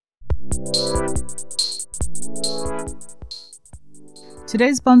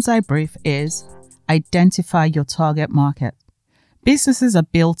Today's Bonsai Brief is identify your target market. Businesses are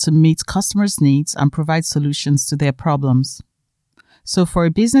built to meet customers' needs and provide solutions to their problems. So for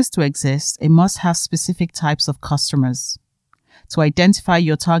a business to exist, it must have specific types of customers. To identify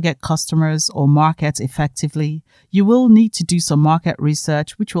your target customers or market effectively, you will need to do some market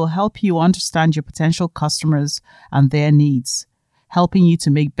research, which will help you understand your potential customers and their needs, helping you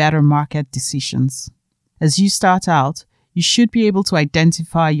to make better market decisions. As you start out, you should be able to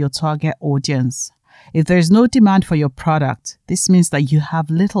identify your target audience. If there is no demand for your product, this means that you have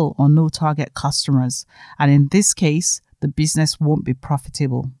little or no target customers, and in this case, the business won't be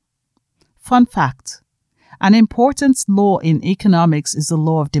profitable. Fun fact: an important law in economics is the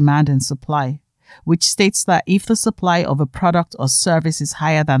law of demand and supply, which states that if the supply of a product or service is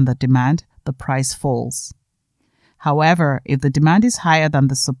higher than the demand, the price falls. However, if the demand is higher than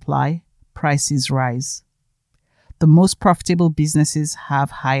the supply, prices rise. The most profitable businesses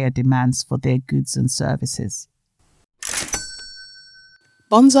have higher demands for their goods and services.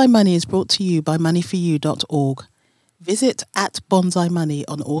 Bonsai Money is brought to you by moneyforyou.org. Visit @BonsaiMoney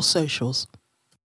on all socials.